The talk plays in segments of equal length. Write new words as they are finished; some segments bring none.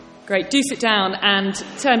Great. Do sit down and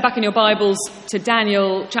turn back in your Bibles to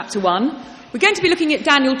Daniel chapter 1. We're going to be looking at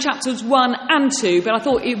Daniel chapters 1 and 2, but I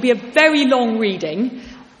thought it would be a very long reading,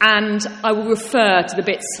 and I will refer to the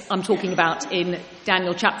bits I'm talking about in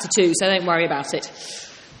Daniel chapter 2, so don't worry about it.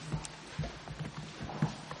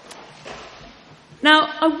 Now,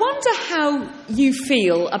 I wonder how you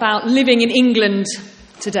feel about living in England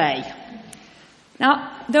today.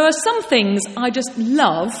 Now, there are some things I just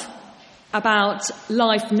love about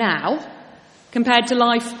life now compared to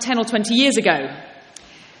life 10 or 20 years ago.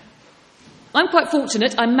 I'm quite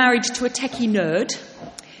fortunate. I'm married to a techie nerd,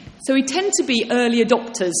 so we tend to be early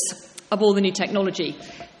adopters of all the new technology.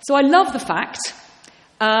 So I love the fact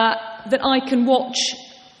that I can watch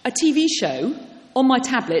a TV show on my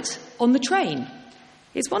tablet on the train.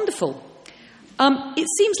 It's wonderful. It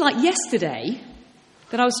seems like yesterday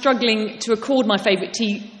that I was struggling to record my favourite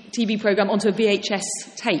TV programme onto a VHS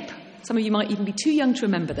tape. Some of you might even be too young to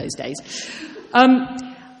remember those days.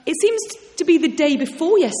 It seems to be the day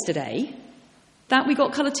before yesterday that we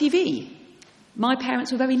got colour TV. My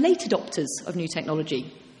parents were very late adopters of new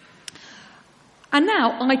technology. And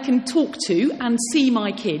now I can talk to and see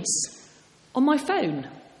my kids on my phone.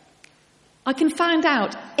 I can find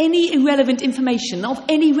out any irrelevant information of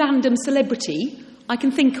any random celebrity I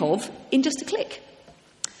can think of in just a click.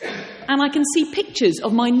 And I can see pictures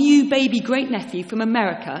of my new baby great-nephew from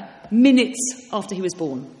America minutes after he was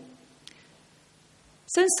born.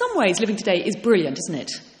 So in some ways, living today is brilliant, isn't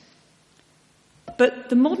it? But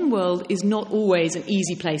the modern world is not always an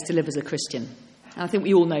easy place to live as a Christian. And I think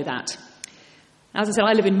we all know that. As I said,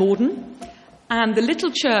 I live in Morden, and the little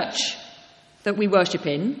church that we worship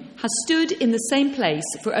in has stood in the same place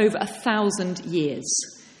for over 1,000 years.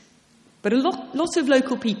 But a lot of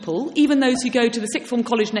local people, even those who go to the sixth form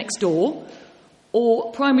college next door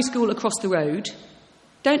or primary school across the road,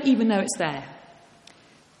 don't even know it's there.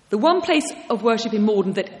 The one place of worship in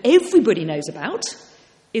Morden that everybody knows about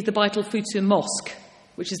is the Baitul Futuh Mosque,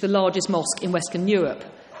 which is the largest mosque in Western Europe,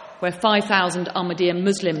 where 5,000 Ahmadiyya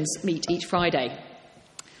Muslims meet each Friday.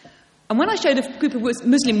 And when I showed a group of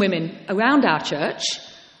Muslim women around our church,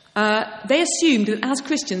 they assumed that as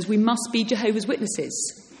Christians we must be Jehovah's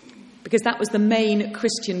Witnesses, because that was the main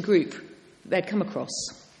Christian group they'd come across.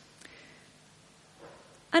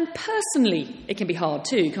 And personally, it can be hard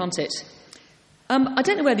too, can't it? I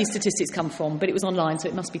don't know where these statistics come from, but it was online, so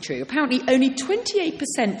it must be true. Apparently, only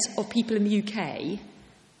 28% of people in the UK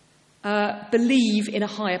believe in a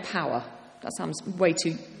higher power. That sounds way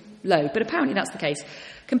too low, but apparently that's the case,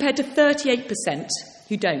 compared to 38%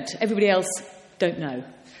 who don't. Everybody else don't know.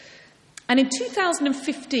 And in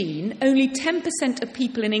 2015, only 10% of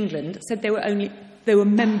people in England said they were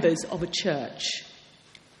members of a church.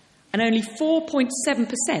 And only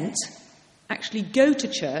 4.7% actually go to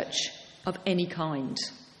church of any kind.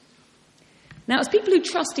 Now, as people who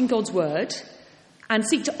trust in God's word and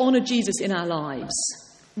seek to honour Jesus in our lives,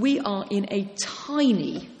 we are in a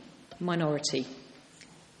tiny minority.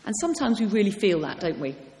 And sometimes we really feel that, don't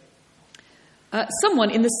we? Someone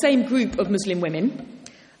in the same group of Muslim women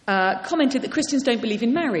commented that Christians don't believe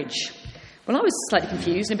in marriage. Well, I was slightly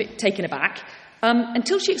confused and a bit taken aback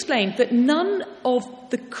until she explained that none of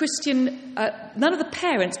the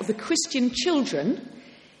parents of the Christian children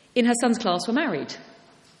in her son's class were married.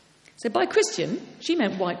 So by Christian, she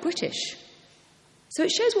meant white British. So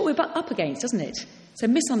it shows what we're up against, doesn't it? So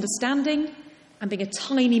misunderstanding and being a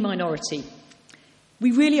tiny minority.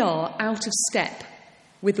 We really are out of step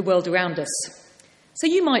with the world around us. So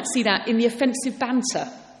you might see that in the offensive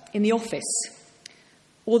banter in the office,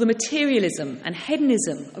 or the materialism and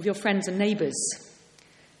hedonism of your friends and neighbours,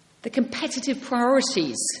 the competitive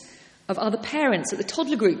priorities of other parents at the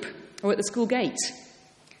toddler group or at the school gate,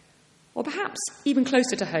 or perhaps even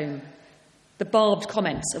closer to home, the barbed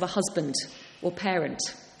comments of a husband or parent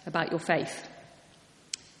about your faith.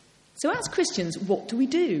 So as Christians, what do we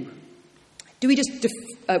do? Do we just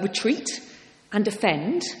retreat and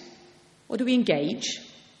defend, or do we engage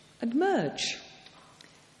and merge?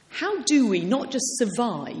 How do we not just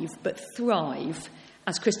survive, but thrive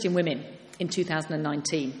as Christian women in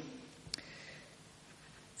 2019?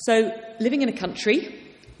 So, living in a country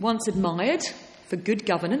once admired for good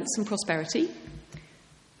governance and prosperity,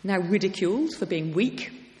 now ridiculed for being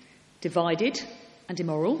weak, divided and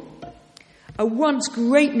immoral. A once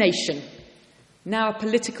great nation, now a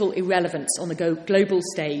political irrelevance on the global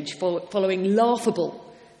stage following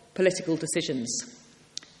laughable political decisions.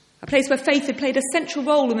 A place where faith had played a central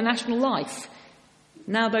role in the national life.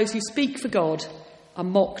 Now those who speak for God are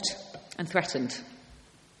mocked and threatened.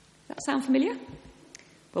 That sound familiar?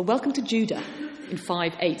 Well, welcome to Judah in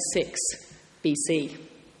 586 BC.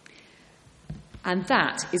 And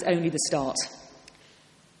that is only the start.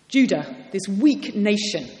 Judah, this weak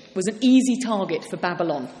nation, was an easy target for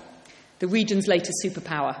Babylon, the region's latest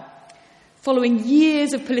superpower. Following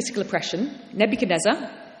years of political oppression,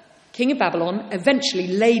 Nebuchadnezzar, king of Babylon, eventually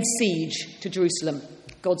laid siege to Jerusalem,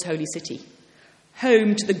 God's holy city,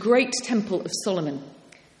 home to the great temple of Solomon,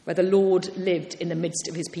 where the Lord lived in the midst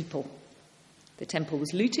of his people. The temple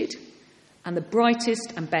was looted, and the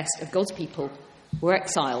brightest and best of God's people were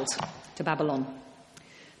exiled to Babylon.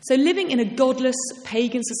 So living in a godless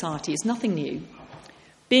pagan society is nothing new.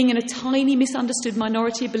 Being in a tiny, misunderstood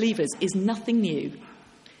minority of believers is nothing new.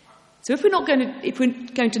 So if we're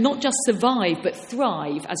going to not just survive but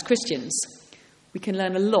thrive as Christians, we can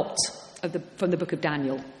learn a lot from the book of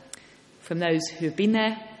Daniel, from those who have been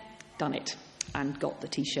there, done it, and got the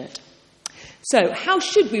T-shirt. So how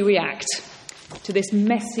should we react to this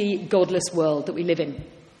messy, godless world that we live in?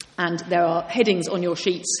 And there are headings on your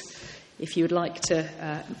sheets if you would like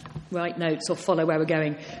to write notes or follow where we're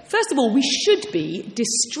going. First of all, we should be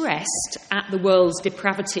distressed at the world's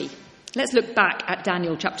depravity. Let's look back at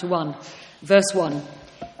Daniel chapter 1, verse 1.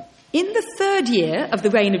 In the 3rd year of the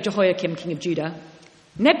reign of Jehoiakim, king of Judah,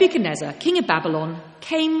 Nebuchadnezzar, king of Babylon,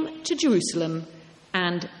 came to Jerusalem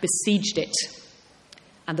and besieged it.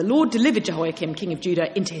 And the Lord delivered Jehoiakim, king of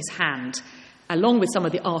Judah, into his hand, along with some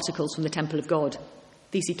of the articles from the temple of God.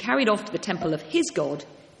 These he carried off to the temple of his God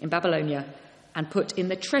in Babylonia and put in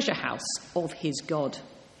the treasure house of his God.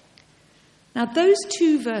 Now, those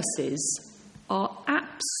 2 verses are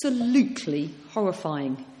absolutely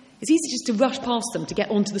horrifying. It's easy just to rush past them to get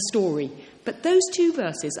onto the story, but those 2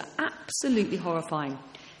 verses are absolutely horrifying.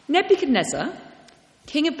 Nebuchadnezzar,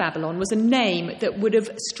 king of Babylon, was a name that would have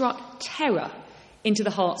struck terror into the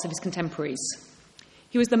hearts of his contemporaries.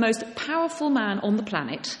 He was the most powerful man on the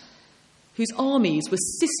planet, whose armies were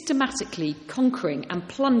systematically conquering and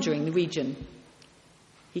plundering the region.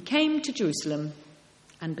 He came to Jerusalem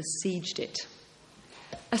and besieged it.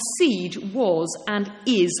 A siege was and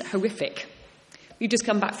is horrific. We've just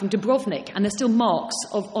come back from Dubrovnik, and there's still marks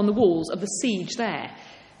on the walls of the siege there.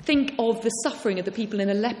 Think of the suffering of the people in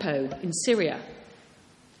Aleppo in Syria.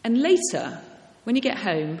 And later, when you get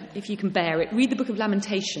home, if you can bear it, read the book of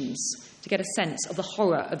Lamentations to get a sense of the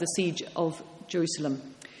horror of the siege of Jerusalem.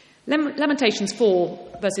 Lamentations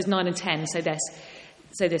 4, verses 9 and 10 say this.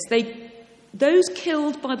 Those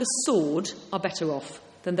killed by the sword are better off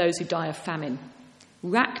than those who die of famine.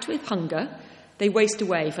 Racked with hunger, they waste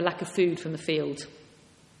away for lack of food from the field.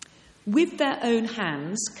 With their own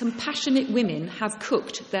hands, compassionate women have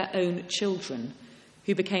cooked their own children,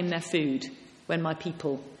 who became their food when my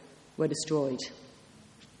people were destroyed.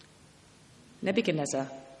 Nebuchadnezzar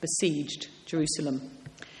besieged Jerusalem.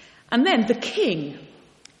 And then the king,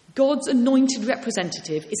 God's anointed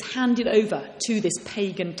representative, is handed over to this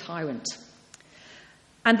pagan tyrant.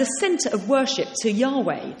 And the centre of worship to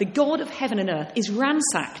Yahweh, the God of heaven and earth, is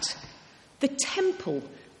ransacked. The temple,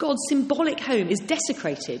 God's symbolic home, is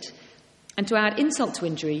desecrated. And to add insult to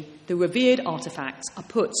injury, the revered artefacts are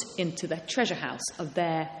put into the treasure house of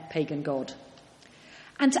their pagan god.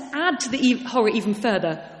 And to add to the horror even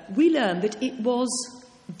further, we learn that it was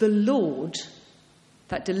the Lord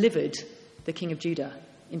that delivered the king of Judah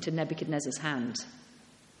into Nebuchadnezzar's hand.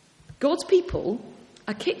 God's people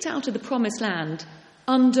are kicked out of the promised land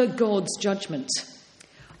under God's judgment.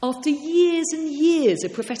 After years and years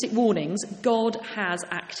of prophetic warnings, God has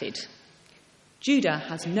acted. Judah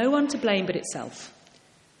has no one to blame but itself.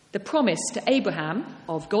 The promise to Abraham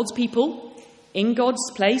of God's people, in God's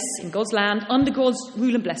place, in God's land, under God's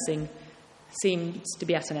rule and blessing, seems to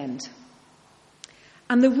be at an end.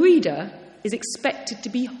 And the reader is expected to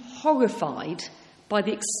be horrified by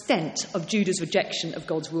the extent of Judah's rejection of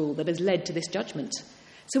God's rule that has led to this judgment.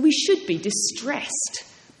 So we should be distressed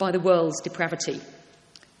by the world's depravity.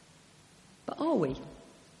 But are we?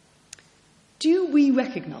 Do we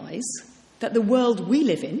recognise that the world we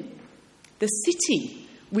live in, the city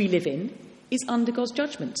we live in, is under God's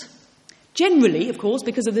judgment? Generally, of course,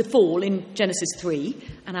 because of the fall in Genesis 3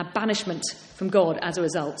 and our banishment from God as a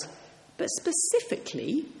result. But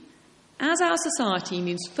specifically, as our society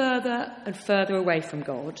moves further and further away from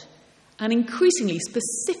God and increasingly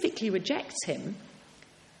specifically rejects him,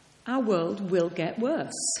 our world will get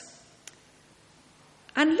worse.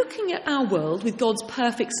 And looking at our world with God's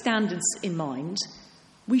perfect standards in mind,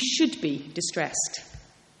 we should be distressed.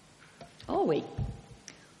 Are we?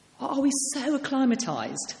 Or are we so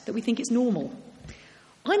acclimatised that we think it's normal?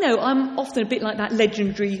 I know I'm often a bit like that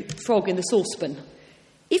legendary frog in the saucepan.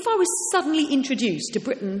 If I was suddenly introduced to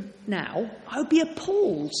Britain now, I would be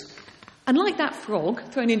appalled. And like that frog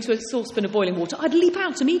thrown into a saucepan of boiling water, I'd leap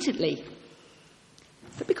out immediately.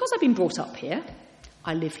 But because I've been brought up here,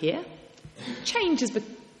 I live here, change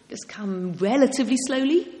has come relatively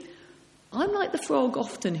slowly. I'm like the frog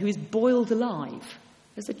often who is boiled alive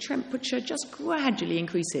as the temperature just gradually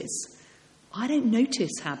increases. I don't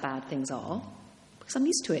notice how bad things are because I'm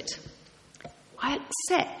used to it. I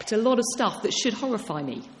accept a lot of stuff that should horrify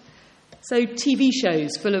me. So TV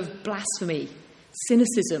shows full of blasphemy,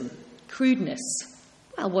 cynicism, crudeness.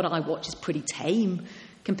 Well, what I watch is pretty tame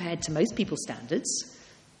compared to most people's standards.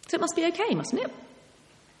 So it must be okay, mustn't it?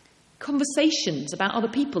 Conversations about other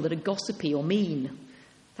people that are gossipy or mean,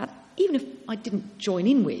 that even if I didn't join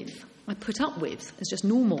in with, I put up with as just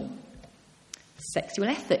normal. Sexual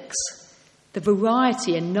ethics, the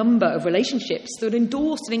variety and number of relationships that are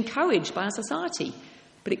endorsed and encouraged by our society,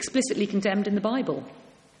 but explicitly condemned in the Bible.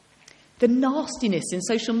 The nastiness in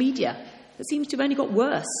social media that seems to have only got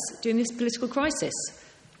worse during this political crisis.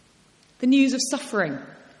 The news of suffering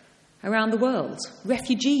around the world,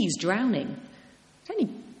 refugees drowning. It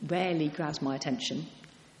only rarely grabs my attention.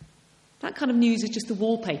 That kind of news is just the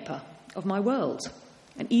wallpaper of my world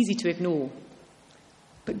and easy to ignore.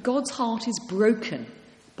 But God's heart is broken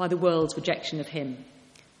by the world's rejection of him.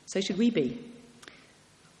 So should we be.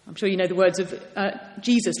 I'm sure you know the words of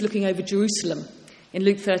Jesus looking over Jerusalem in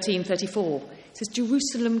Luke 13:34. It says,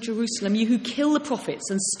 "Jerusalem, Jerusalem, you who kill the prophets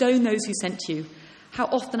and stone those who sent you, how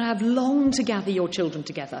often I have longed to gather your children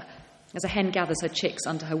together, as a hen gathers her chicks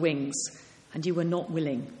under her wings, and you were not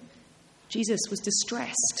willing." Jesus was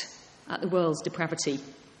distressed at the world's depravity.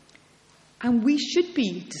 And we should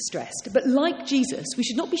be distressed, but like Jesus, we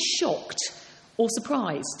should not be shocked or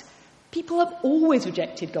surprised. People have always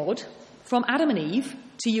rejected God, from Adam and Eve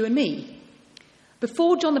to you and me.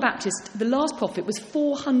 Before John the Baptist, the last prophet was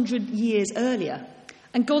 400 years earlier,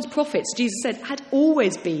 and God's prophets, Jesus said, had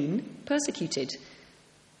always been persecuted.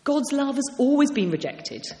 God's love has always been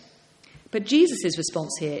rejected. But Jesus'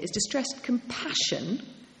 response here is distressed compassion,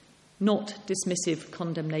 not dismissive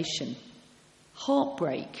condemnation.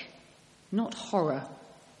 Heartbreak, not horror.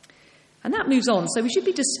 And that moves on. So we should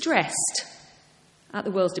be distressed at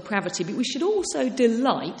the world's depravity, but we should also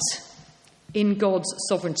delight in God's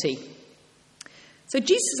sovereignty. So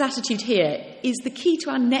Jesus' attitude here is the key to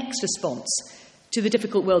our next response to the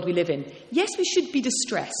difficult world we live in. Yes, we should be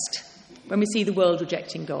distressed when we see the world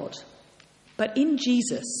rejecting God. But in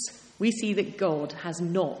Jesus, we see that God has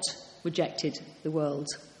not rejected the world.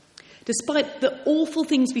 Despite the awful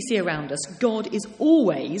things we see around us, God is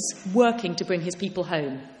always working to bring his people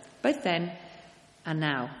home, both then and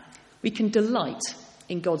now. We can delight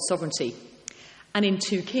in God's sovereignty. And in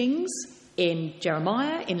 2 Kings, in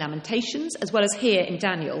Jeremiah, in Lamentations, as well as here in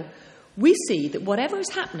Daniel, we see that whatever is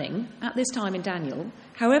happening at this time in Daniel,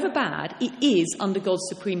 however bad, it is under God's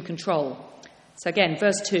supreme control. So again,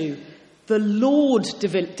 verse 2, the Lord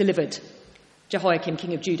delivered Jehoiakim,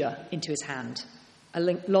 king of Judah, into his hand,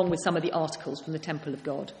 along with some of the articles from the temple of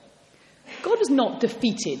God. God was not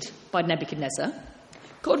defeated by Nebuchadnezzar.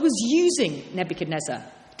 God was using Nebuchadnezzar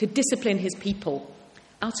to discipline his people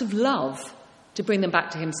out of love to bring them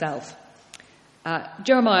back to himself.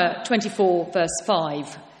 Jeremiah 24, verse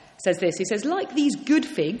 5 says this. He says, "Like these good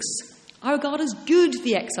figs, I regard as good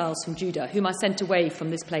the exiles from Judah, whom I sent away from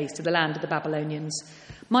this place to the land of the Babylonians.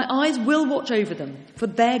 My eyes will watch over them for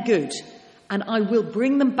their good, and I will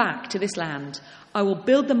bring them back to this land. I will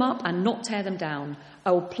build them up and not tear them down.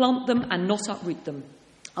 I will plant them and not uproot them.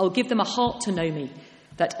 I will give them a heart to know me,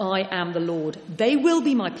 that I am the Lord. They will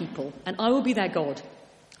be my people, and I will be their God,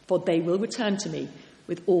 for they will return to me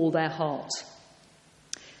with all their heart."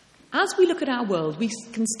 As we look at our world, we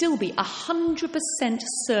can still be 100%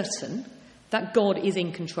 certain that God is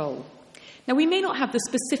in control. Now, we may not have the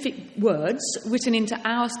specific words written into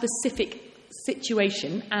our specific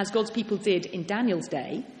situation as God's people did in Daniel's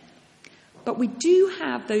day, but we do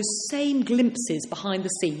have those same glimpses behind the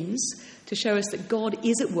scenes to show us that God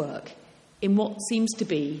is at work in what seems to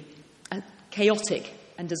be a chaotic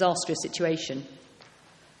and disastrous situation.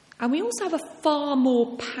 And we also have a far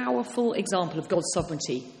more powerful example of God's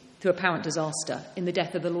sovereignty through apparent disaster in the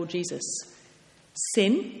death of the Lord Jesus.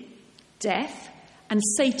 Sin, death, and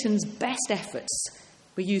Satan's best efforts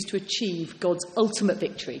were used to achieve God's ultimate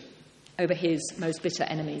victory over his most bitter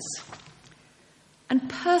enemies. And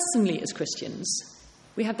personally, as Christians,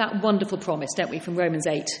 we have that wonderful promise, don't we, from Romans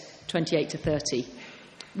 8, 28 to 30.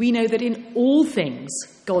 We know that in all things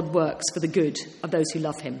God works for the good of those who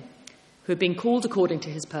love him, who have been called according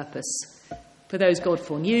to his purpose. For those God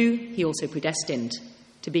foreknew, he also predestined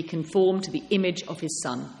to be conformed to the image of his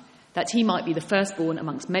Son, that he might be the firstborn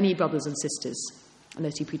amongst many brothers and sisters. And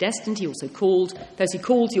those he predestined, he also called. Those he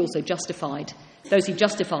called, he also justified. Those he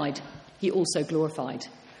justified, he also glorified.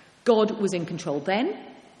 God was in control then,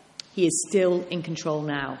 He is still in control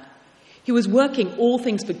now. He was working all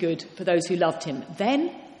things for good for those who loved him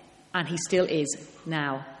then, and he still is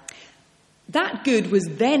now. That good was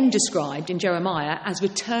then described in Jeremiah as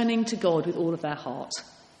returning to God with all of their heart.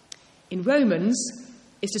 In Romans,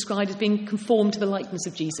 it's described as being conformed to the likeness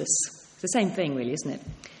of Jesus. It's the same thing, really, isn't it?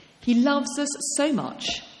 He loves us so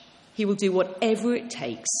much, he will do whatever it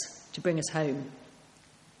takes to bring us home.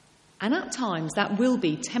 And at times, that will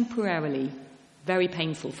be temporarily very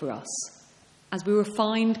painful for us, as we're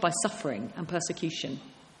refined by suffering and persecution.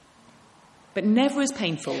 But never as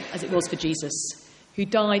painful as it was for Jesus, who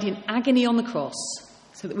died in agony on the cross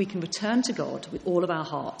so that we can return to God with all of our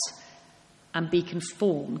heart and be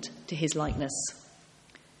conformed to his likeness.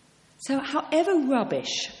 So however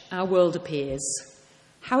rubbish our world appears,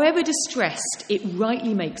 however distressed it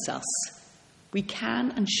rightly makes us, we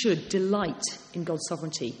can and should delight in God's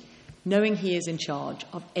sovereignty, knowing he is in charge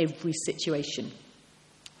of every situation.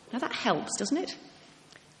 Now that helps, doesn't it?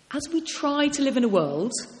 As we try to live in a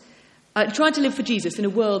world, try to live for Jesus in a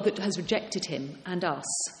world that has rejected him and us,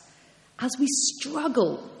 as we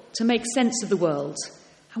struggle to make sense of the world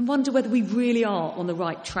and wonder whether we really are on the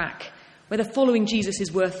right track, whether following Jesus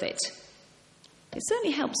is worth it, it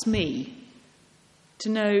certainly helps me to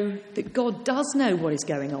know that God does know what is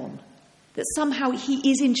going on, that somehow he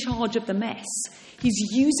is in charge of the mess.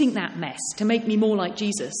 He's using that mess to make me more like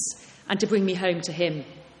Jesus and to bring me home to him.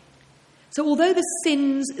 So although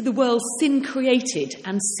the world's sin-created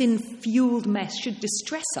and sin-fueled mess should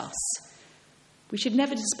distress us, we should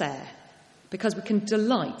never despair, because we can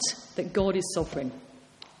delight that God is sovereign.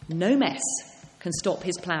 No mess can stop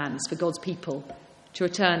his plans for God's people to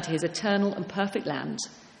return to his eternal and perfect land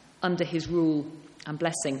under his rule and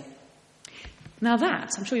blessing. Now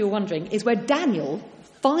that, I'm sure you're wondering, is where Daniel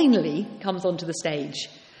finally comes onto the stage.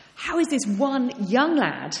 How is this one young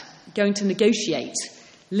lad going to negotiate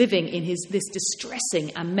living in this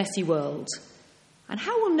distressing and messy world? And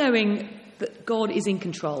how will knowing that God is in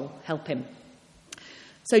control help him?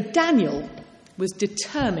 So Daniel was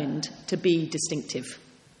determined to be distinctive.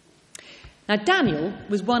 Now Daniel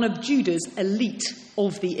was one of Judah's elite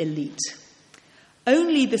of the elite.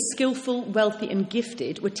 Only the skillful, wealthy and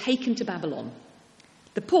gifted were taken to Babylon.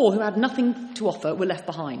 The poor who had nothing to offer were left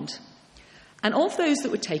behind. And of those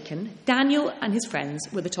that were taken, Daniel and his friends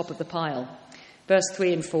were the top of the pile. Verse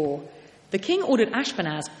 3 and 4. The king ordered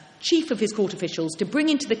Ashpenaz, chief of his court officials, to bring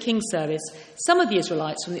into the king's service some of the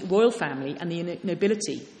Israelites from the royal family and the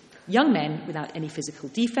nobility, young men without any physical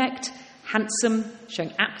defect, handsome,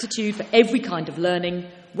 showing aptitude for every kind of learning,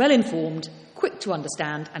 well-informed, quick to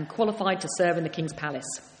understand, and qualified to serve in the king's palace.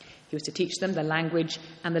 He was to teach them the language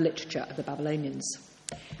and the literature of the Babylonians.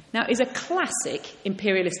 Now, it is a classic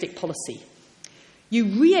imperialistic policy.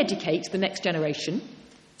 You re-educate the next generation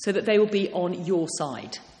so that they will be on your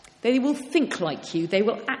side. They will think like you, they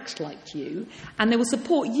will act like you, and they will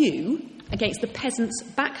support you against the peasants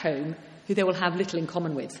back home who they will have little in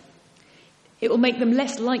common with. It will make them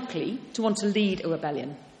less likely to want to lead a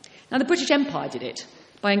rebellion. Now, the British Empire did it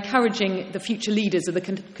by encouraging the future leaders of the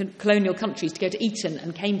colonial countries to go to Eton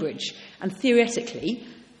and Cambridge and theoretically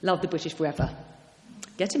love the British forever.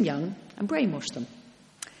 Get them young and brainwash them.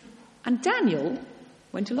 And Daniel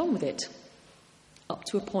went along with it, up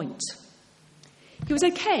to a point. He was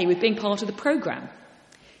okay with being part of the programme.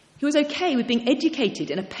 He was okay with being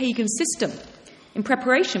educated in a pagan system in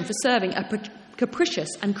preparation for serving a capricious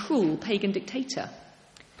and cruel pagan dictator.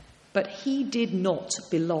 But he did not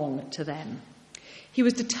belong to them. He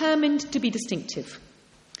was determined to be distinctive.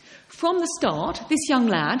 From the start, this young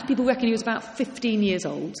lad, people reckon he was about 15 years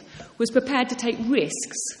old, was prepared to take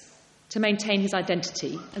risks to maintain his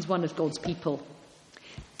identity as one of God's people.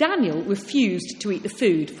 Daniel refused to eat the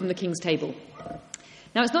food from the king's table.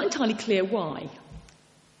 Now, it's not entirely clear why.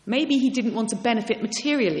 Maybe he didn't want to benefit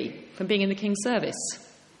materially from being in the king's service.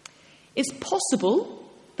 It's possible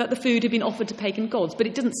that the food had been offered to pagan gods, but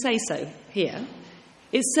it doesn't say so here.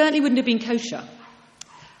 It certainly wouldn't have been kosher.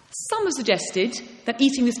 Some have suggested that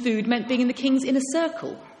eating this food meant being in the king's inner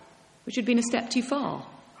circle, which had been a step too far.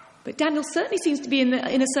 But Daniel certainly seems to be in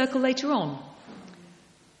the inner circle later on.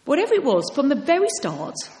 Whatever it was, from the very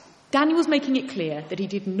start, Daniel was making it clear that he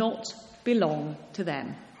did not belong to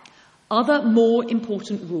them. Other, more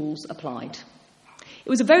important rules applied. It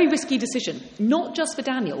was a very risky decision, not just for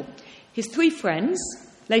Daniel. His three friends,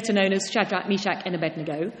 later known as Shadrach, Meshach and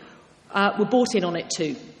Abednego, were brought in on it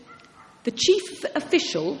too. The chief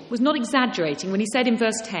official was not exaggerating when he said in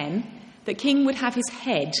verse 10 that king would have his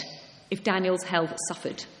head if Daniel's health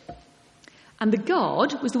suffered. And the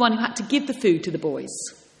guard was the one who had to give the food to the boys.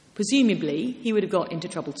 Presumably, he would have got into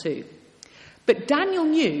trouble too. But Daniel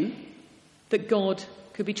knew that God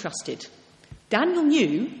could be trusted. Daniel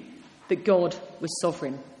knew that God was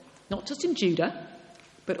sovereign, not just in Judah,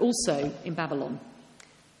 but also in Babylon.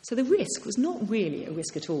 So the risk was not really a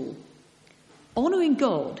risk at all. Honouring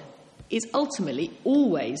God is ultimately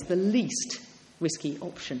always the least risky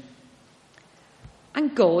option.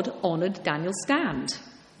 And God honoured Daniel's stand,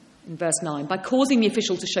 in verse 9, by causing the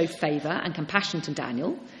official to show favour and compassion to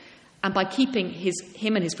Daniel, and by keeping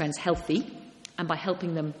him and his friends healthy, and by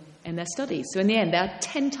helping them in their studies. So in the end, they are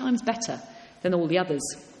 10 times better than all the others.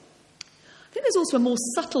 I think there's also a more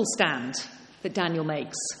subtle stand that Daniel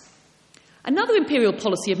makes. Another imperial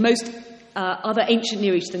policy of most other ancient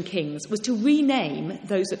Near Eastern kings was to rename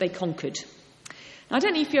those that they conquered. Now, I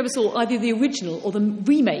don't know if you ever saw either the original or the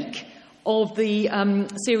remake of the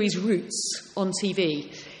series Roots on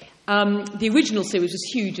TV. The original series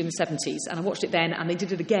was huge in the 70s, and I watched it then, and they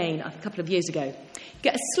did it again a couple of years ago. You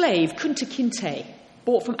get a slave, Kunta Kinte,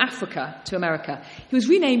 brought from Africa to America. He was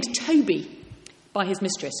renamed Toby by his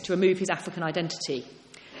mistress to remove his African identity.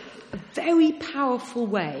 A very powerful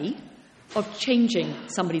way of changing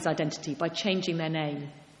somebody's identity by changing their name.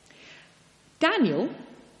 Daniel,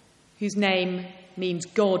 whose name means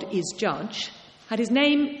God is judge, had his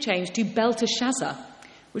name changed to Belteshazzar,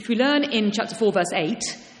 which we learn in chapter 4, verse 8,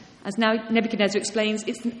 as now Nebuchadnezzar explains,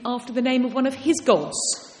 it's after the name of one of his gods.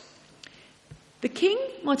 The king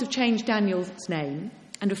might have changed Daniel's name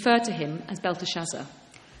and referred to him as Belteshazzar,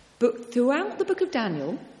 but throughout the book of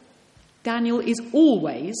Daniel, Daniel is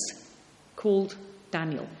always called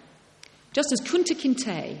Daniel. Just as Kunta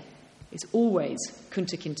Kinte is always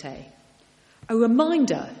Kunta Kinte. A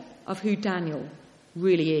reminder of who Daniel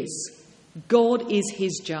really is. God is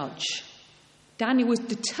his judge. Daniel was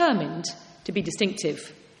determined to be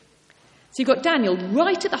distinctive. So you've got Daniel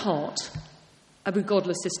right at the heart of a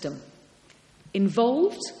godless system.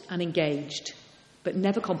 Involved and engaged, but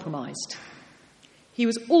never compromised. He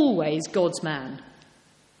was always God's man.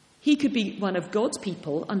 He could be one of God's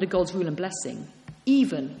people under God's rule and blessing,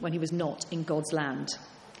 even when he was not in God's land.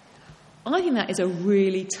 I think that is a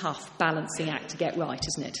really tough balancing act to get right,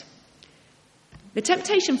 isn't it? The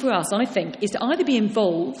temptation for us, I think, is to either be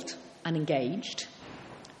involved, engaged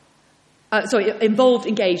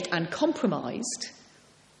and compromised,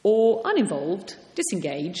 or uninvolved,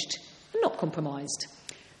 disengaged, and not compromised.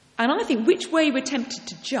 And I think which way we're tempted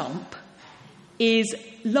to jump is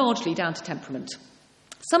largely down to temperament.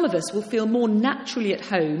 Some of us will feel more naturally at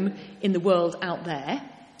home in the world out there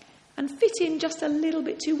and fit in just a little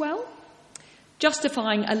bit too well,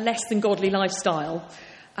 justifying a less than godly lifestyle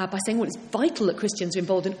by saying, well, it's vital that Christians are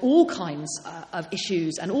involved in all kinds of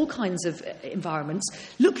issues and all kinds of environments.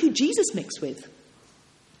 Look who Jesus mixed with.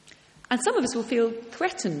 And some of us will feel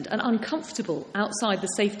threatened and uncomfortable outside the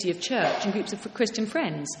safety of church and groups of Christian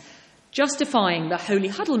friends, justifying the holy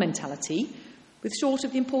huddle mentality with talk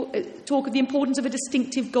of the importance of a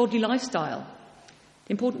distinctive godly lifestyle,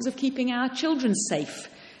 the importance of keeping our children safe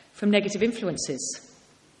from negative influences.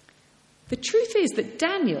 The truth is that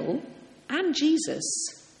Daniel and Jesus,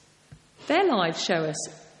 their lives show us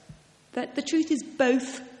that the truth is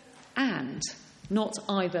both and, not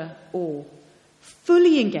either or.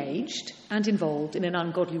 Fully engaged and involved in an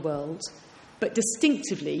ungodly world, but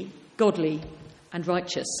distinctively godly and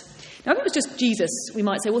righteous. Now, if it was just Jesus, we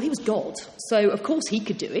might say, well, he was God, so of course he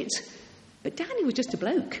could do it. But Daniel was just a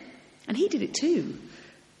bloke, and he did it too.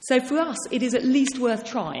 So for us, it is at least worth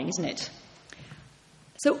trying, isn't it?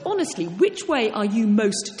 So honestly, which way are you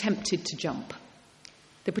most tempted to jump?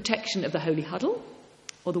 The protection of the holy huddle,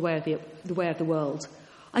 or the way of the world?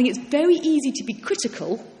 I think it's very easy to be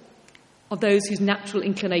critical of those whose natural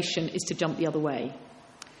inclination is to jump the other way.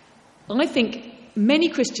 I think many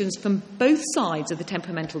Christians from both sides of the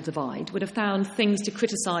temperamental divide would have found things to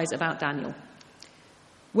criticise about Daniel.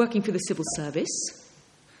 Working for the civil service,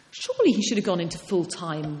 surely he should have gone into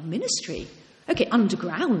full-time ministry. Okay,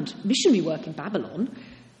 underground missionary work in Babylon,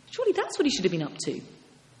 surely that's what he should have been up to.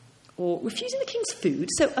 Or refusing the king's food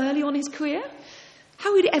so early on in his career?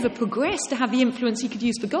 How would it ever progress to have the influence he could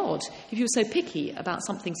use for God if he was so picky about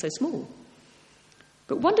something so small?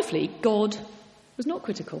 But wonderfully, God was not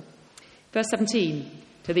critical. Verse 17,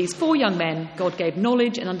 to these 4 young men, God gave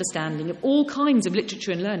knowledge and understanding of all kinds of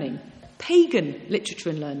literature and learning, pagan literature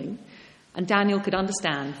and learning, and Daniel could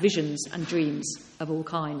understand visions and dreams of all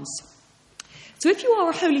kinds. So if you are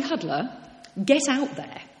a holy huddler, get out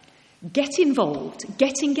there, get involved,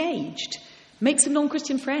 get engaged, make some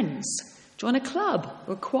non-Christian friends, join a club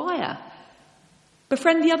or a choir,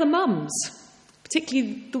 befriend the other mums,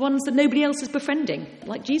 particularly the ones that nobody else is befriending,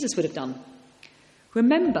 like Jesus would have done.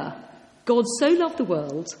 Remember, God so loved the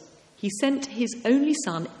world, he sent his only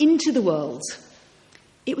Son into the world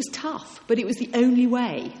It was tough, but it was the only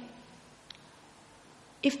way.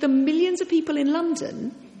 If the millions of people in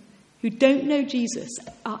London who don't know Jesus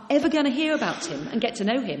are ever going to hear about him and get to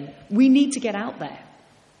know him, we need to get out there.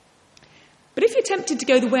 But if you're tempted to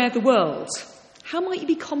go the way of the world, how might you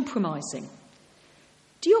be compromising?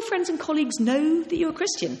 Do your friends and colleagues know that you're a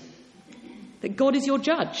Christian? That God is your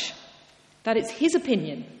judge? That it's his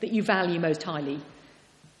opinion that you value most highly?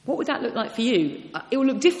 What would that look like for you? It will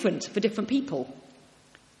look different for different people.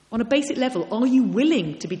 On a basic level, are you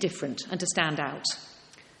willing to be different and to stand out?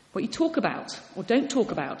 What you talk about or don't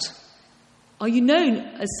talk about? Are you known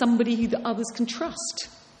as somebody who the others can trust?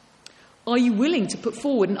 Are you willing to put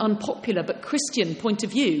forward an unpopular but Christian point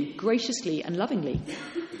of view graciously and lovingly?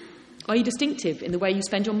 Are you distinctive in the way you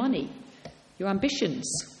spend your money, your ambitions,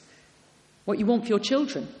 what you want for your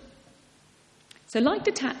children? So like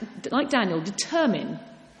Daniel, determine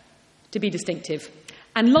to be distinctive.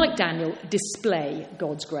 And like Daniel, display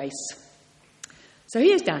God's grace. So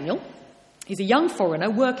here's Daniel. He's a young foreigner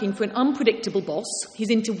working for an unpredictable boss. He's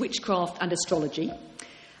into witchcraft and astrology,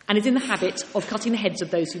 and is in the habit of cutting off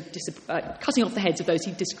the heads of those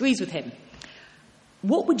who disagrees with him.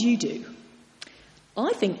 What would you do?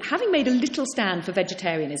 I think, having made a little stand for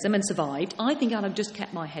vegetarianism and survived, I think I'd have just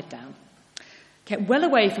kept my head down, kept well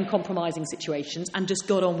away from compromising situations, and just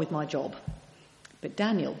got on with my job. But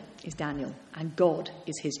Daniel is Daniel, and God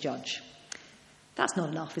is his judge. That's not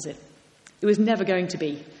enough, is it? It was never going to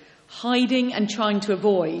be. Hiding and trying to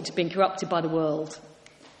avoid being corrupted by the world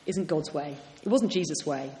isn't God's way. It wasn't Jesus'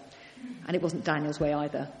 way, and it wasn't Daniel's way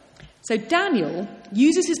either. So Daniel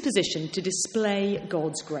uses his position to display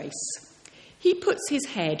God's grace. He puts his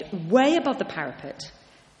head way above the parapet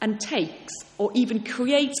and takes or even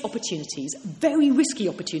creates opportunities, very risky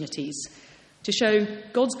opportunities, to show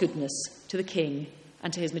God's goodness to the king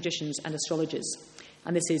and to his magicians and astrologers.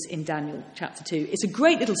 And this is in Daniel chapter 2. It's a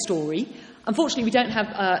great little story. Unfortunately, we don't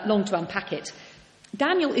have long to unpack it.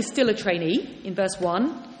 Daniel is still a trainee. In verse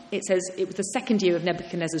 1, it says it was the second year of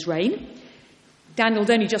Nebuchadnezzar's reign. Daniel's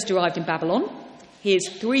only just arrived in Babylon. His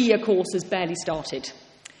 3-year course has barely started.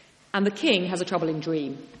 And the king has a troubling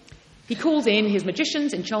dream. He calls in his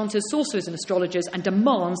magicians, enchanters, sorcerers and astrologers and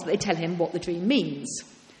demands that they tell him what the dream means,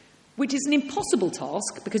 which is an impossible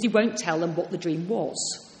task because he won't tell them what the dream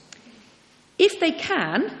was. If they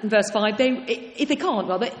can, in verse 5, if they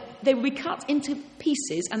can't, they will be cut into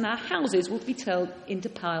pieces and their houses will be turned into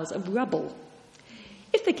piles of rubble.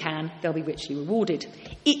 If they can, they'll be richly rewarded.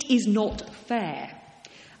 It is not fair.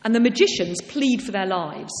 And the magicians plead for their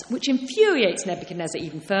lives, which infuriates Nebuchadnezzar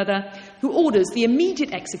even further, who orders the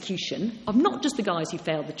immediate execution of not just the guys who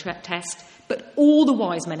failed the test, but all the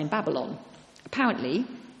wise men in Babylon, apparently,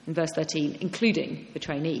 in verse 13, including the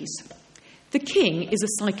trainees. The king is a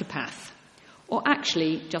psychopath, or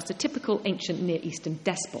actually just a typical ancient Near Eastern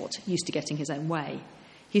despot used to getting his own way.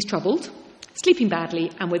 He's troubled, sleeping badly,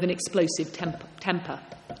 and with an explosive temper.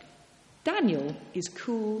 Daniel is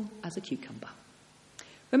cool as a cucumber.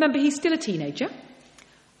 Remember, he's still a teenager,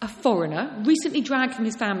 a foreigner, recently dragged from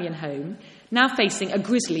his family and home, now facing a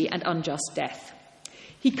grisly and unjust death.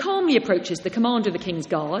 He calmly approaches the commander of the king's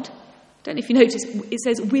guard. Don't know if you notice, it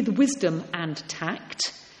says with wisdom and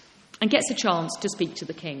tact, and gets a chance to speak to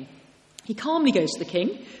the king. He calmly goes to the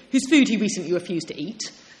king, whose food he recently refused to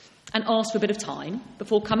eat, and asks for a bit of time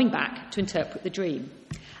before coming back to interpret the dream.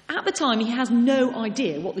 At the time, he has no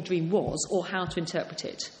idea what the dream was or how to interpret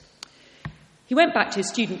it. He went back to his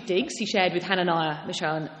student digs he shared with Hananiah,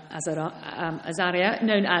 Mishael, and Azariah,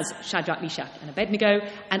 known as Shadrach, Meshach, and Abednego,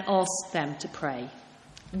 and asked them to pray.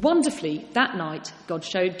 Wonderfully, that night, God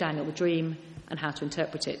showed Daniel the dream and how to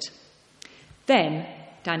interpret it. Then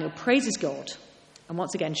Daniel praises God and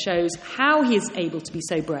once again shows how he is able to be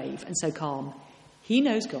so brave and so calm. He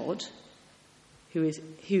knows God, who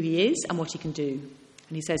he is and what he can do.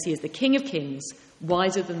 And he says he is the King of kings,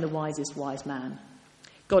 wiser than the wisest wise man.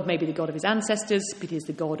 God may be the God of his ancestors, but he is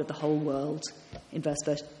the God of the whole world. In verse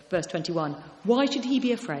 21, why should he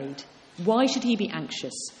be afraid? Why should he be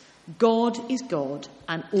anxious? God is God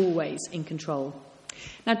and always in control.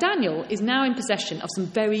 Now, Daniel is now in possession of some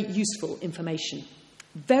very useful information,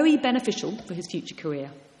 very beneficial for his future career.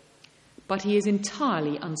 But he is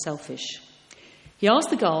entirely unselfish. He asks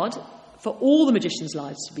the guard for all the magicians'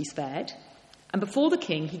 lives to be spared, and before the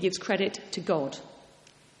king, he gives credit to God.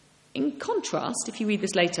 In contrast, if you read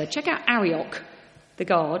this later, check out Arioch, the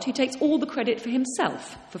guard, who takes all the credit for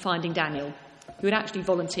himself for finding Daniel, who had actually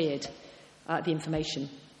volunteered the information.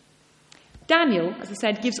 Daniel, as I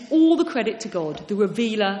said, gives all the credit to God, the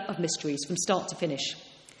revealer of mysteries from start to finish.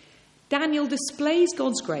 Daniel displays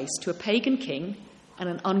God's grace to a pagan king and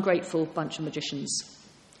an ungrateful bunch of magicians.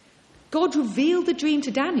 God revealed the dream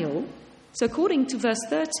to Daniel, so according to verse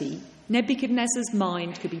 30, Nebuchadnezzar's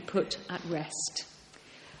mind could be put at rest.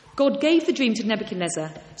 God gave the dream to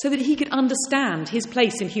Nebuchadnezzar so that he could understand his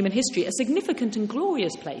place in human history, a significant and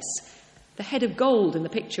glorious place, the head of gold in the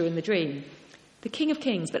picture in the dream, the King of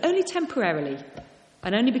Kings, but only temporarily,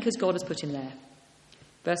 and only because God has put him there.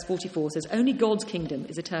 Verse 44 says, only God's kingdom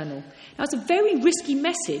is eternal. Now, it's a very risky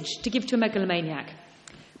message to give to a megalomaniac,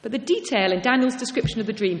 but the detail in Daniel's description of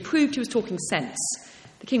the dream proved he was talking sense.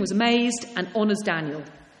 The king was amazed and honours Daniel.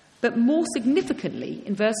 But more significantly,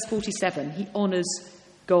 in verse 47, he honours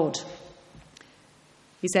God.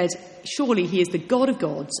 He said, surely he is the God of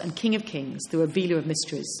gods and King of kings, the revealer of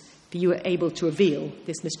mysteries, for you are able to reveal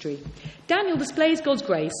this mystery. Daniel displays God's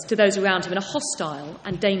grace to those around him in a hostile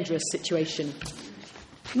and dangerous situation,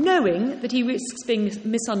 knowing that he risks being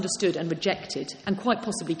misunderstood and rejected and quite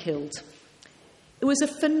possibly killed. It was a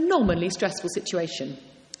phenomenally stressful situation.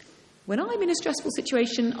 When I'm in a stressful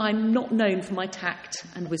situation, I'm not known for my tact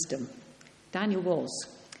and wisdom. Daniel was.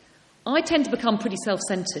 I tend to become pretty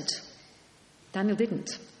self-centred. Daniel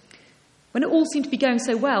didn't. When it all seemed to be going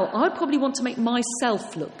so well, I'd probably want to make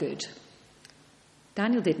myself look good.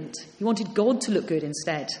 Daniel didn't. He wanted God to look good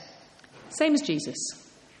instead. Same as Jesus,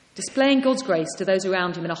 displaying God's grace to those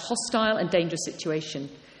around him in a hostile and dangerous situation,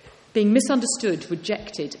 being misunderstood,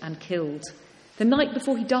 rejected and killed. The night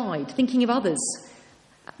before he died, thinking of others,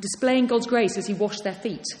 displaying God's grace as he washed their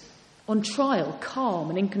feet, on trial, calm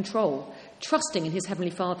and in control, trusting in his Heavenly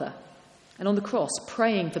Father, and on the cross,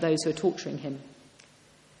 praying for those who are torturing him.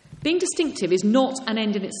 Being distinctive is not an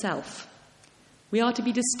end in itself. We are to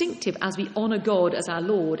be distinctive as we honour God as our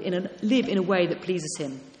Lord and live in a way that pleases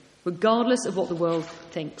him, regardless of what the world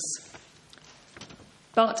thinks.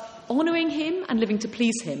 But honouring him and living to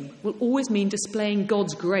please him will always mean displaying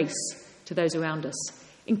God's grace to those around us,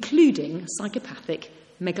 including psychopathic,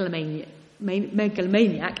 megalomaniac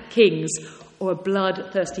kings or a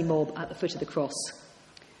bloodthirsty mob at the foot of the cross.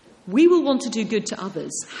 We will want to do good to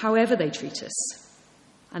others, however they treat us.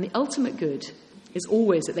 And the ultimate good is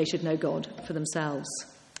always that they should know God for themselves.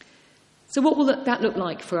 So what will that look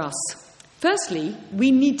like for us? Firstly,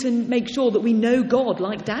 we need to make sure that we know God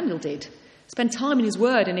like Daniel did. Spend time in his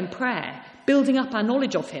word and in prayer, building up our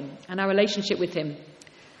knowledge of him and our relationship with him.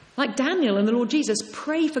 Like Daniel and the Lord Jesus,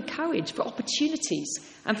 pray for courage, for opportunities,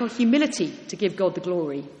 and for humility to give God the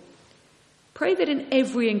glory. Pray that in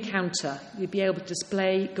every encounter you'd be able to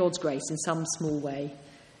display God's grace in some small way.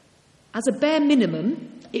 As a bare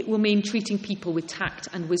minimum, it will mean treating people with tact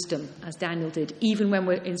and wisdom, as Daniel did, even when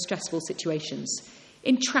we're in stressful situations.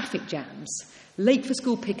 In traffic jams, late for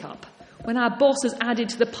school pickup, when our boss has added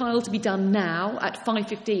to the pile to be done now at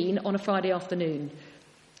 5:15 on a Friday afternoon.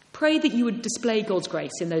 Pray that you would display God's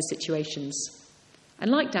grace in those situations.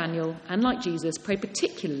 And like Daniel and like Jesus, pray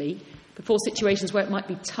particularly before situations where it might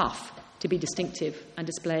be tough to be distinctive and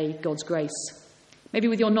display God's grace. Maybe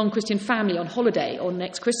with your non-Christian family on holiday or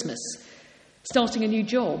next Christmas, starting a new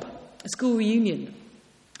job, a school reunion.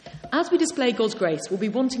 As we display God's grace, we'll be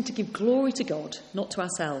wanting to give glory to God, not to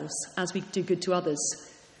ourselves, as we do good to others.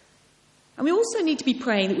 And we also need to be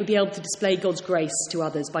praying that we'll be able to display God's grace to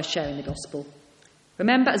others by sharing the gospel.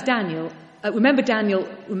 Remember Daniel,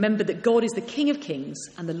 that God is the King of Kings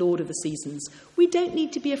and the Lord of the seasons. We don't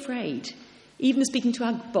need to be afraid, even speaking to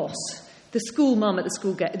our boss, the cool mum at the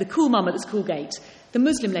school gate, the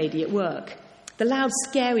Muslim lady at work, the loud,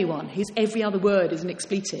 scary one whose every other word is an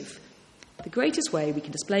expletive. The greatest way we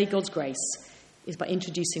can display God's grace is by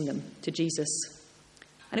introducing them to Jesus.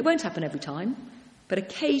 And it won't happen every time, but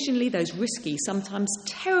occasionally those risky, sometimes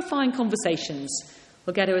terrifying conversations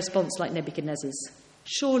will get a response like Nebuchadnezzar's.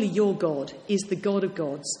 Surely your God is the God of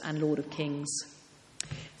gods and Lord of kings.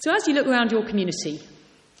 So as you look around your community,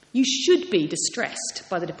 you should be distressed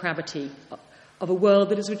by the depravity of a world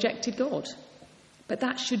that has rejected God. But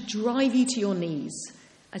that should drive you to your knees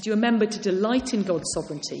as you remember to delight in God's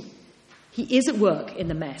sovereignty. He is at work in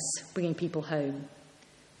the mess, bringing people home.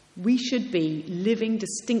 We should be living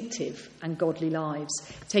distinctive and godly lives,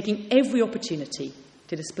 taking every opportunity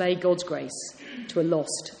to display God's grace to a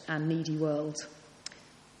lost and needy world.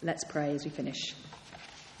 Let's pray as we finish.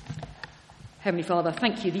 Heavenly Father,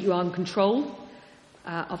 thank you that you are in control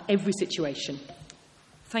of every situation.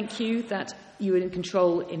 Thank you that you were in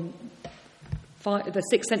control in the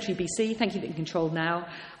 6th century BC. Thank you that you're in control now.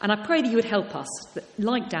 And I pray that you would help us,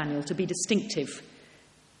 like Daniel, to be distinctive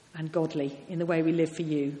and godly in the way we live for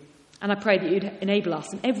you. And I pray that you'd enable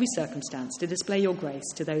us in every circumstance to display your grace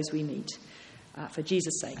to those we meet. For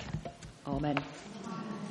Jesus' sake. Amen.